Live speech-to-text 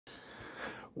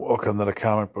Welcome to the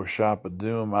Comic Book Shop of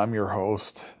Doom. I'm your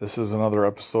host. This is another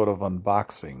episode of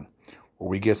Unboxing, where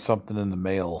we get something in the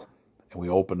mail and we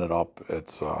open it up.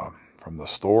 It's from the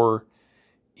store,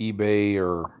 eBay,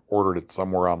 or ordered it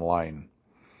somewhere online.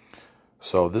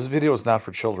 So this video is not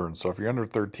for children, so if you're under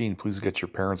 13, please get your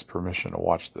parents' permission to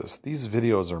watch this. These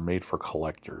videos are made for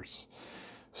collectors.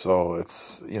 So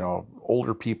it's,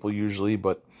 older people usually,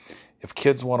 but if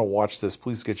kids want to watch this,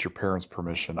 please get your parents'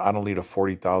 permission. I don't need a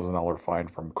 $40,000 fine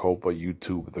from COPA,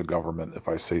 YouTube, the government, if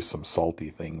I say some salty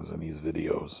things in these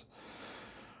videos.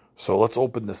 So let's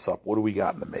open this up. What do we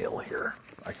got in the mail here?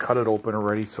 I cut it open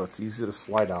already, so it's easy to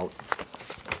slide out.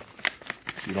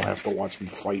 So you don't have to watch me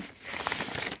fight.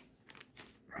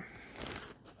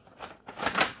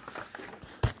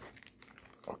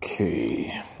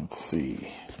 Okay, let's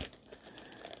see.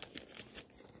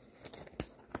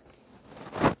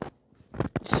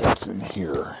 So what's in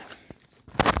here?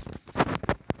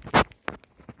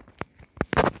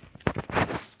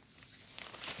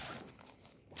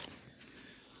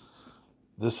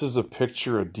 This is a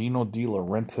picture of Dino De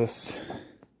Laurentiis.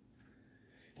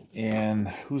 And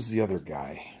who's the other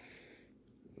guy?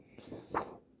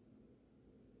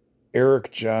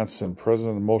 Eric Johnson,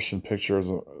 president of Motion Pictures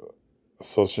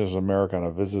Association of America, on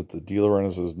a visit to De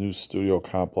Laurentiis' new studio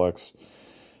complex,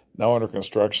 now under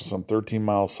construction some 13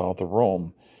 miles south of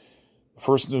Rome. The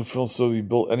first new film studio to be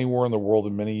built anywhere in the world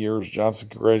in many years. Johnson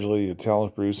congratulated the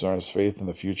talented producer on his faith in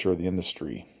the future of the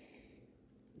industry.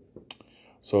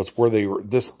 So it's where they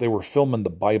were filming the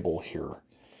Bible here.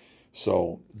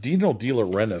 So Dino De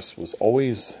Laurentiis I was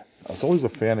always a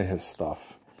fan of his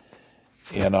stuff.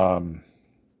 And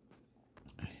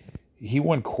he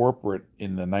went corporate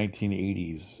in the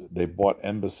 1980s. They bought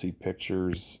Embassy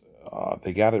Pictures.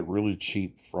 They got it really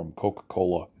cheap from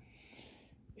Coca-Cola.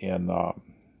 And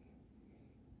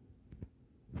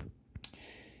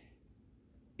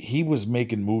he was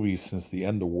making movies since the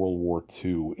end of World War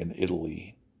II in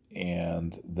Italy.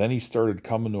 And then he started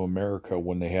coming to America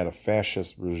when they had a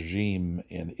fascist regime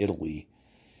in Italy.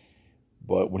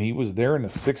 But when he was there in the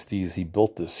 60s, he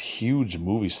built this huge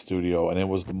movie studio, and it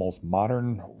was the most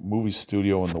modern movie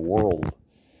studio in the world.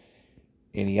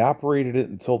 And he operated it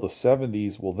until the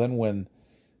 70s. Well, then when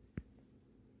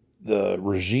the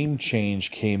regime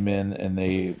change came in and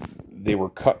they were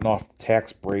cutting off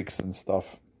tax breaks and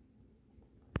stuff,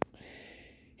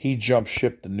 he jumped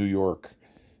ship to New York,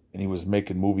 and he was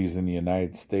making movies in the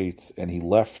United States, and he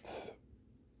left.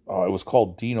 It was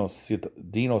called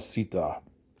Dinocitta.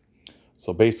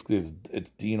 So basically,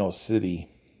 it's Dino City,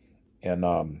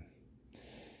 and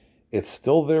it's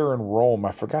still there in Rome.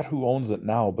 I forgot who owns it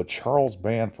now, but Charles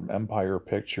Band from Empire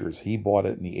Pictures, he bought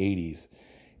it in the 80s,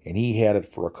 and he had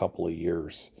it for a couple of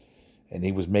years, and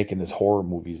he was making his horror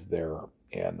movies there,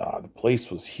 and the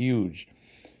place was huge,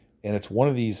 and it's one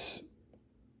of these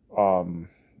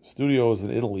studios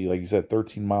in Italy, like you said,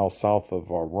 13 miles south of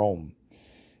Rome.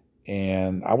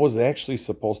 And I was actually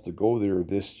supposed to go there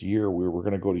this year. We were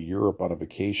going to go to Europe on a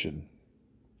vacation.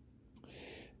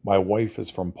 My wife is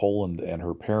from Poland, and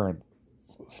her parents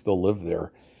still live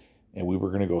there. And we were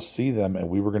going to go see them, and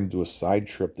we were going to do a side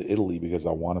trip to Italy because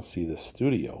I want to see this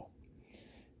studio.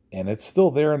 And it's still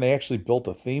there, and they actually built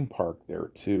a theme park there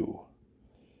too.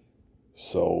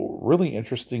 So really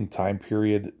interesting time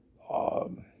period.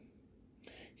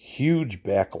 Huge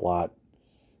back lot.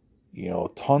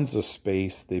 Tons of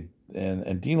space.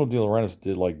 And Dino De Laurentiis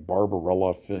did like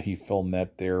Barbarella. He filmed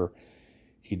that there.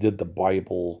 He did the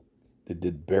Bible. They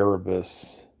did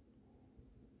Barabbas.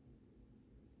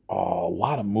 A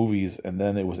lot of movies. And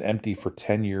then it was empty for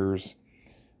 10 years.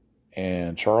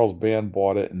 And Charles Band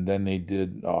bought it. And then they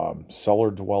did Cellar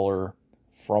Dweller,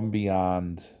 From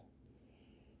Beyond,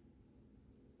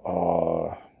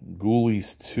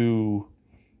 Ghoulies 2.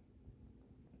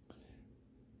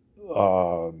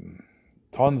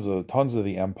 Tons of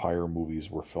the Empire movies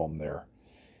were filmed there,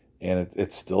 and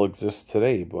it still exists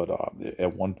today. But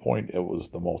at one point, it was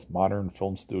the most modern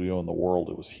film studio in the world.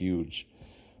 It was huge.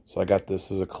 So I got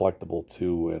this as a collectible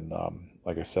too, and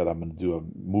like I said, I'm going to do a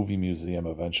movie museum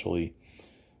eventually,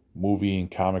 movie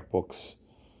and comic books,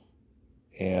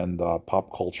 and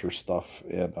pop culture stuff,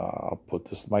 and I'll put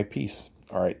this in my piece.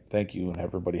 All right, thank you, and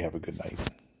everybody have a good night.